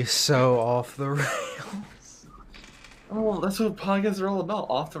already so off the rails. Oh, that's what podcasts are all about.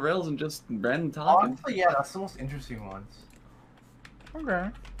 Off the rails and just random talking. Honestly, yeah, that's the most interesting ones. Okay.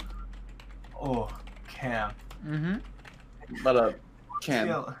 Oh, Cam. But Cam.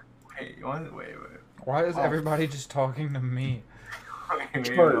 Yeah, wait. Why is Oh. everybody just talking to me? Wait,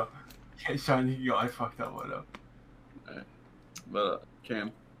 Sure. Okay, Sean, yo, I fucked that one up. But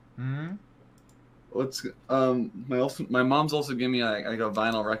Cam. Mm-hmm. My mom's also giving me like a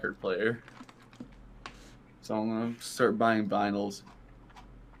vinyl record player. So I'm gonna start buying vinyls.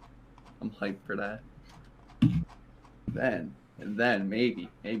 I'm hyped for that. Then maybe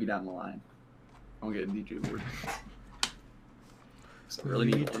down the line, I'll get a DJ board. So I really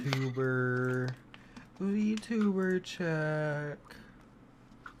need one. VTuber check.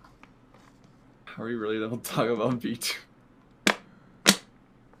 How we really don't talk about V2.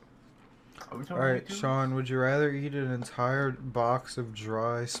 Alright, Sean, would you rather eat an entire box of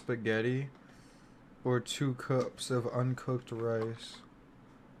dry spaghetti or 2 cups of uncooked rice?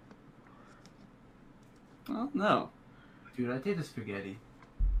 Oh no. Dude, I did the spaghetti.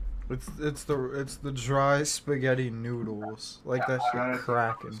 It's the dry spaghetti noodles. Like that shit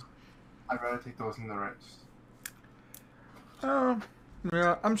cracking. I'd rather take those than the rice. Oh,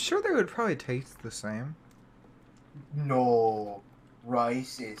 yeah, I'm sure they would probably taste the same. No,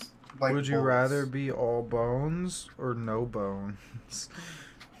 rice is like. Would you bullets. rather be all bones or no bones?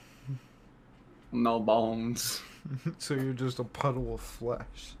 No bones. So you're just a puddle of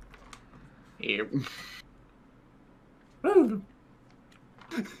flesh. Yep. I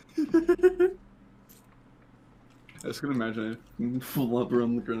just can imagine it flop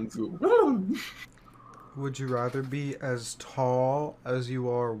around the ground and go. Would you rather be as tall as you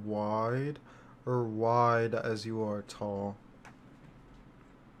are wide or wide as you are tall?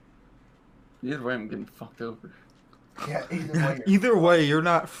 Either way, I'm getting fucked over. Yeah, either way. Either way, you're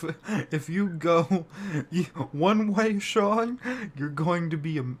not. If you go one way, Sean, you're going to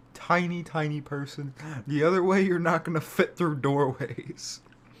be a tiny, tiny person. The other way, you're not going to fit through doorways.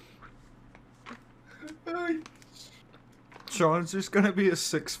 Sean's just going to be a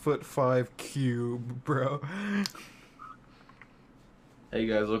 6'5" cube, bro. Hey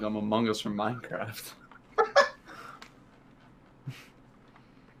guys, look, I'm Among Us from Minecraft.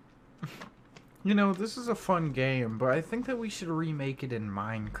 You know, this is a fun game, but I think that we should remake it in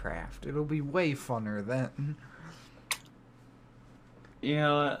Minecraft. It'll be way funner then. You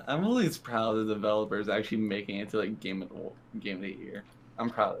know what? I'm at least proud of the developers actually making it to like game of the year. I'm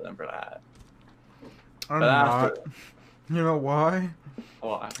proud of them for that. I'm But not. after, You know why?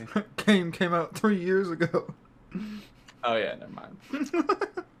 why? Game came out 3 years ago. Oh yeah, never mind.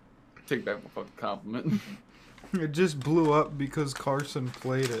 Take back my fucking compliment. It just blew up because Carson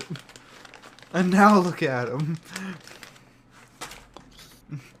played it. And now look at him.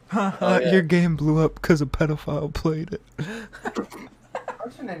 Oh, yeah. Your game blew up because a pedophile played it.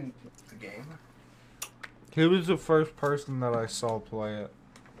 Carson didn't the game. He was the first person that I saw play it.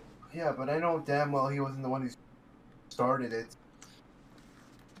 Yeah, but I know damn well he wasn't the one who started it.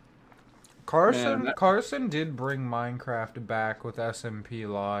 Man, Carson did bring Minecraft back with SMP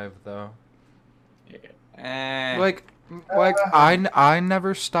Live though. yeah. Like I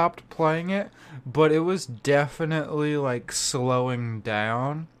never stopped playing it, but it was definitely like slowing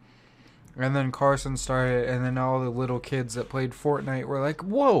down. And then Carson started, and then all the little kids that played Fortnite were like,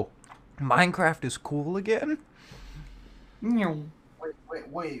 "Whoa, Minecraft is cool again."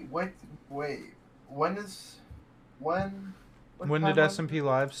 Wait, when When did SMP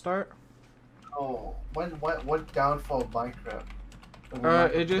Live start? Oh, what downfall of Minecraft?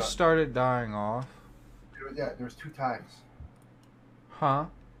 It just started dying off. There was 2 times. Huh?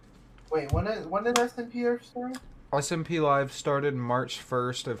 Wait, when did SMP start? SMP Live started March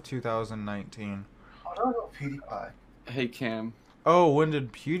 1st of 2019. Oh no, PewDiePie. Hey Cam. Oh, when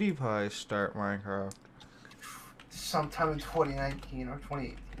did PewDiePie start Minecraft? Sometime in 2019 or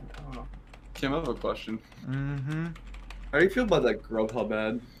 2018. I don't know. Cam, I have a question. Mm-hmm. How do you feel about that Grubhub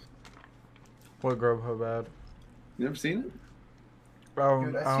ad? What Grubhub ad? You never seen it?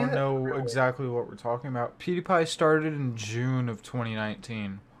 Dude, I I see don't that know everywhere. exactly what we're talking about. PewDiePie started in June of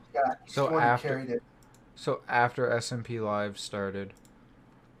 2019. Yeah, So someone after- carried it. So after SMP Live started.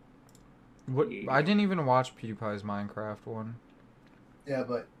 What? I didn't even watch PewDiePie's Minecraft one. Yeah,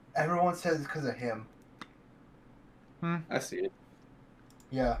 but everyone says it's because of him. I see it.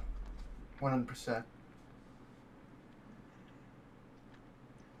 Yeah, 100%.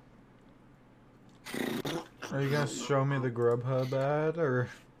 Are you gonna show me the Grubhub ad or?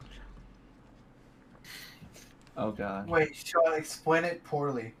 Oh god. Wait, Sean, explain it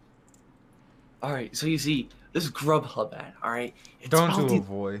poorly. Alright, so you see, this Grubhub ad, alright? Don't do a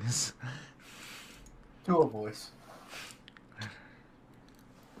voice. Do a voice.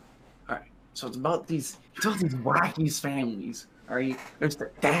 So it's about these wacky families, alright? There's the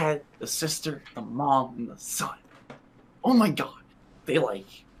dad, the sister, the mom, and the son. Oh my god. They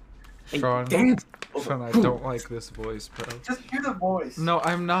Sean, dance. Sean, I don't like this voice, bro. Just do the voice. No,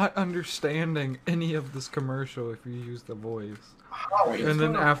 I'm not understanding any of this commercial if you use the voice. How? And And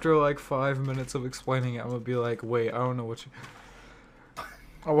then after like 5 minutes of explaining it, I'm gonna be like, wait, I don't know what you.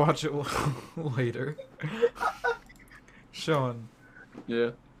 I'll watch it later. Sean,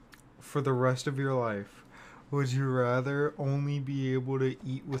 Yeah. for the rest of your life, would you rather only be able to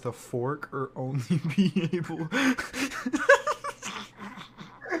eat with a fork or only be able.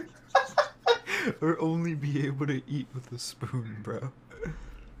 or only be able to eat with a spoon, bro?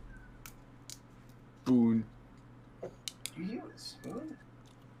 Boon. You use a spoon?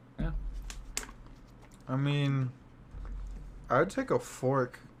 I mean, I'd take a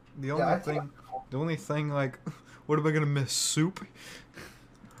fork. The only thing, like, what am I gonna miss? Soup?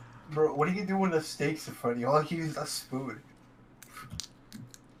 Bro, what do you do when the steak's in front of you? All you use is a spoon.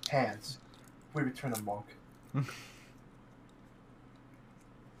 Hands. We return a monk.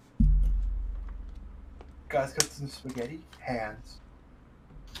 Guys, got some spaghetti? Hands.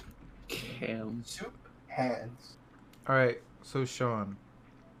 Cam. Soup? Hands. Alright, so Sean,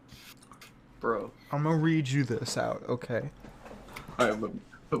 Bro. I'm gonna read you this out, okay? Alright,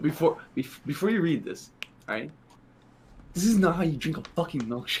 but before you read this, alright? This is not how you drink a fucking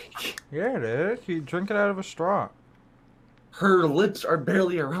milkshake. Yeah, it is. You drink it out of a straw. Her lips are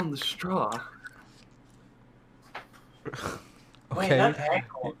barely around the straw. Wait, Okay, not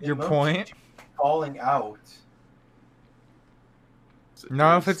ankle. your The milkshake point? Falling out.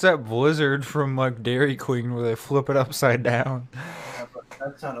 Not if it's that Blizzard from, like, Dairy Queen where they flip it upside down. Yeah, but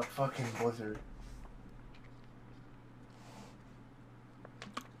that's not a fucking blizzard.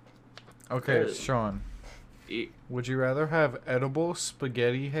 Okay, Really? Sean, Eat. would you rather have edible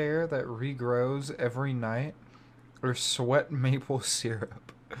spaghetti hair that regrows every night or sweat maple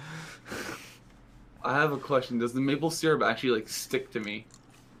syrup? I have a question. Does the maple syrup actually like stick to me?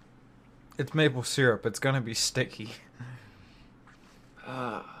 It's maple syrup. It's gonna be sticky.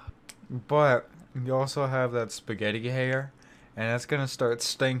 Ah. But you also have that spaghetti hair, and that's gonna start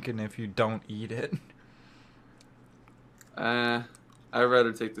stinking if you don't eat it. I'd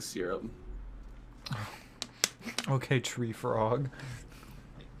rather take the syrup. Okay, tree frog.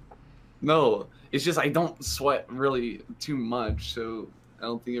 No, it's just I don't sweat really too much, so I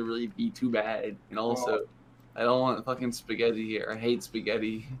don't think it'd really be too bad. And also, I don't want fucking spaghetti here. I hate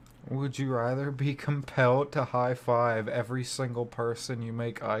spaghetti. Would you rather be compelled to high five every single person you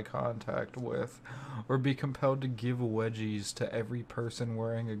make eye contact with, or be compelled to give wedgies to every person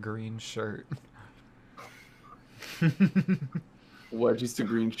wearing a green shirt? Wedgies to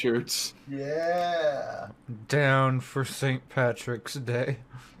green shirts. Yeah. Down for St. Patrick's Day.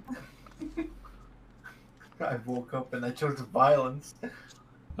 I woke up and I chose violence.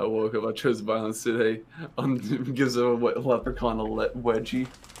 I woke up. I chose violence today. Gives a leprechaun a wedgie.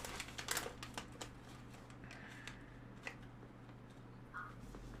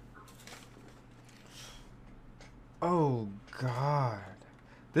 Oh God.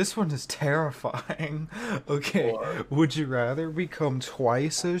 This one is terrifying. Okay, would you rather become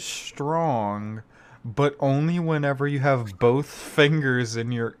twice as strong, but only whenever you have both fingers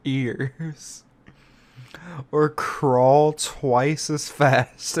in your ears? Or crawl twice as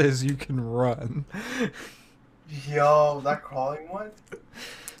fast as you can run? Yo, that crawling one?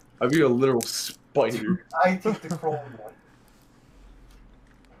 I'd be a literal spider. I take the crawling one.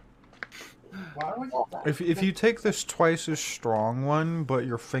 Why would you If you take this twice as strong one, but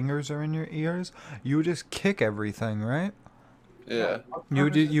your fingers are in your ears, you would just kick everything, right? Yeah. You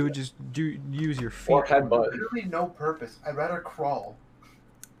would just use your feet. Or headbutt. Literally no purpose. I'd rather crawl.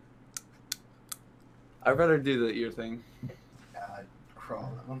 I'd rather do the ear thing. I'd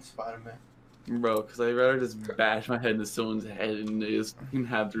crawl. I'm Spider-Man. Bro, because I'd rather just bash my head into someone's head and they just can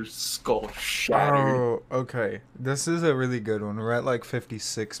have their skull shattered. Oh, okay. This is a really good one. We're at like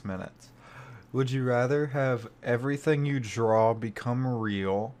 56 minutes. Would you rather have everything you draw become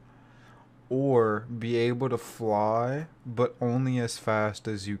real, or be able to fly, but only as fast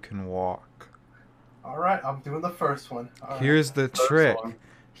as you can walk? Alright, I'm doing the first one. Here's the First trick. one.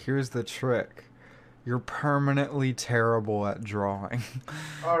 Here's the trick. You're permanently terrible at drawing.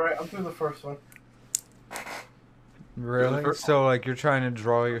 Alright, I'm doing the first one. Really? first So, like, you're trying to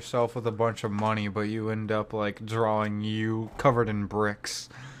draw yourself with a bunch of money, but you end up, like, drawing you covered in bricks.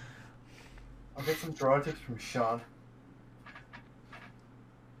 I'll get some draw tips from Sean.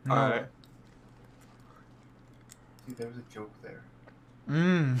 Alright. See, there was a joke there.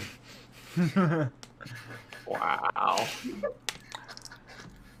 Wow.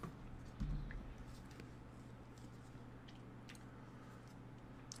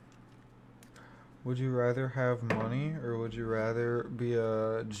 Would you rather have money, or would you rather be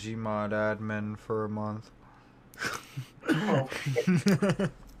a Gmod admin for a month? Oh,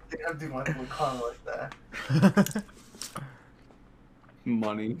 I'm doing my little con like that.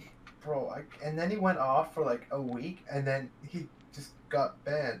 Money. Bro, and then he went off for like a week, and then he just got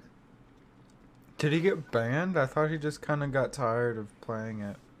banned. Did he get banned? I thought he just kind of got tired of playing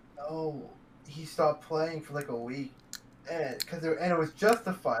it. No, he stopped playing for like a week, and it was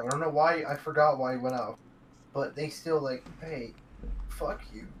justified. I don't know why. I forgot why he went off, but they still like, hey, fuck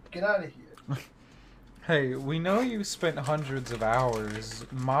you, get out of here. Hey, we know you spent hundreds of hours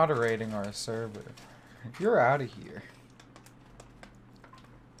moderating our server. You're out of here.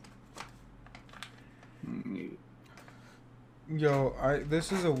 Yo,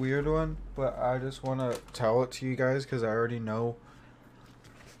 this is a weird one, but I just want to tell it to you guys because I already know.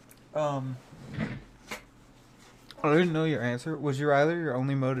 I didn't know your answer. Would you rather your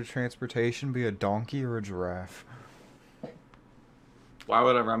only mode of transportation be a donkey or a giraffe? Why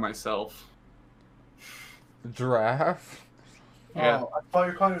would I ride myself? Giraffe? Yeah. Oh, I thought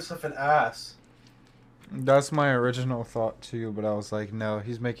you were calling yourself an ass. That's my original thought too, but I was like, no,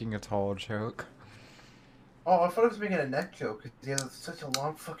 he's making a tall joke. Oh, I thought he was making a neck joke because he has such a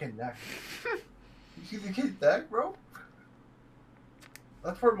long fucking neck. You see the kid's neck, bro?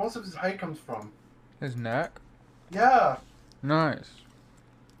 That's where most of his height comes from. His neck? Yeah. Nice.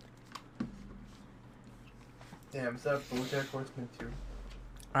 Damn, is that BoJack Horseman too?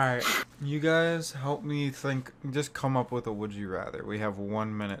 Alright, you guys help me think. Just come up with a would you rather. We have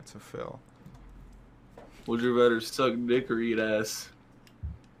 1 minute to fill. Would you rather suck dick or eat ass?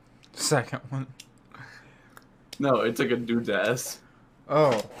 Second one. No, it's like a dude's ass.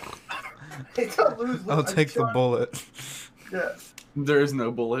 Oh, I'll take the bullet. bullet. Yeah. There is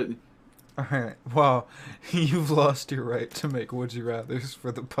no bullet. Alright, well, you've lost your right to make would you rathers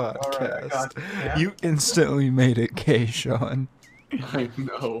for the Alright, I podcast. got you. Yeah. You instantly made it gay, Sean. I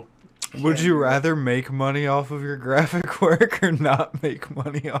know. Would you rather make money off of your graphic work or not make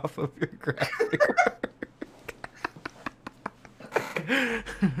money off of your graphic work?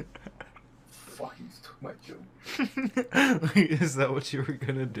 Fuck, you just took my joke. Is that what you were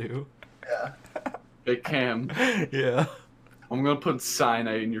gonna do? Yeah. It can. Yeah. I'm gonna put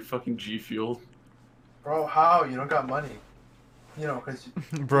cyanide in your fucking G Fuel. Bro, how? You don't got money. You know, because...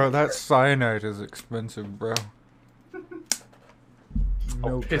 Bro, that cyanide is expensive, bro.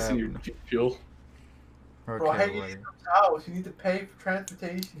 I'll piss in your cap. G Fuel. Bro, hey, Okay, you buddy. need some towels. You need to pay for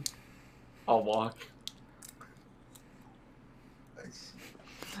transportation. I'll walk.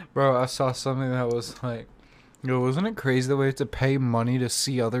 Bro, I saw something that was like, yo, wasn't it crazy that we have to pay money to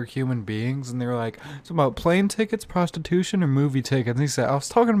see other human beings? And they were like, it's about plane tickets, prostitution, or movie tickets. And he said, I was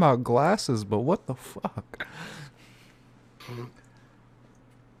talking about glasses, but what the fuck?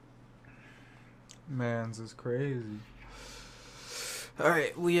 Mans is crazy.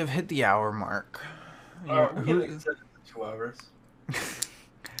 Alright, we have hit the hour mark. We're gonna extend it to 2 hours.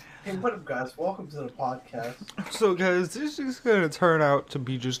 Hey, what up, guys? Welcome to the podcast. So, guys, this is gonna turn out to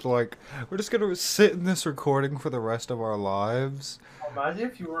be just like, we're just gonna sit in this recording for the rest of our lives. Imagine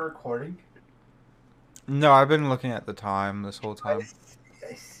if you were recording. No, I've been looking at the time this whole time.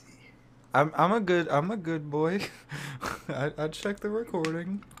 I see. I'm a good boy. I check the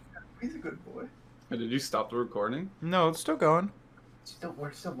recording. He's a good boy. Hey, did you stop the recording? No, it's still going.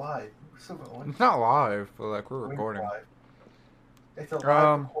 We're still live. We're still going. It's not live, but like we're We're recording. live. It's a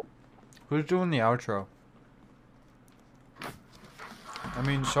live record. Who's doing the outro? I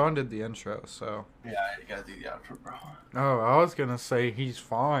mean, Sean did the intro, so. Yeah, you gotta do the outro, bro. Oh, I was gonna say he's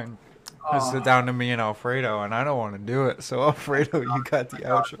fine. It's down to me and Alfredo, and I don't want to do it. So Alfredo, you got the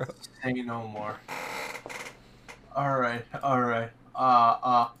outro. Say no more. Alright. Alright,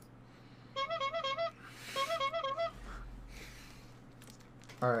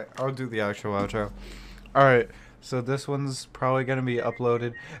 I'll do the actual outro. Alright, so this one's probably gonna be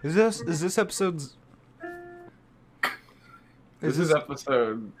uploaded. Is this episode's This is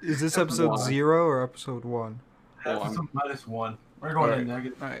episode. Is this episode one. 0 or episode 1? Episode -1. We're going in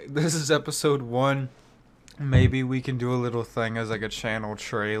negative. Alright, this is episode 1. Maybe we can do a little thing as like a channel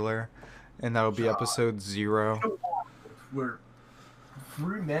trailer, and that'll be episode 0. We're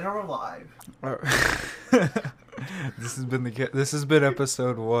 3 men are alive. This has been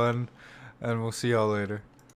episode 1, and we'll see y'all later.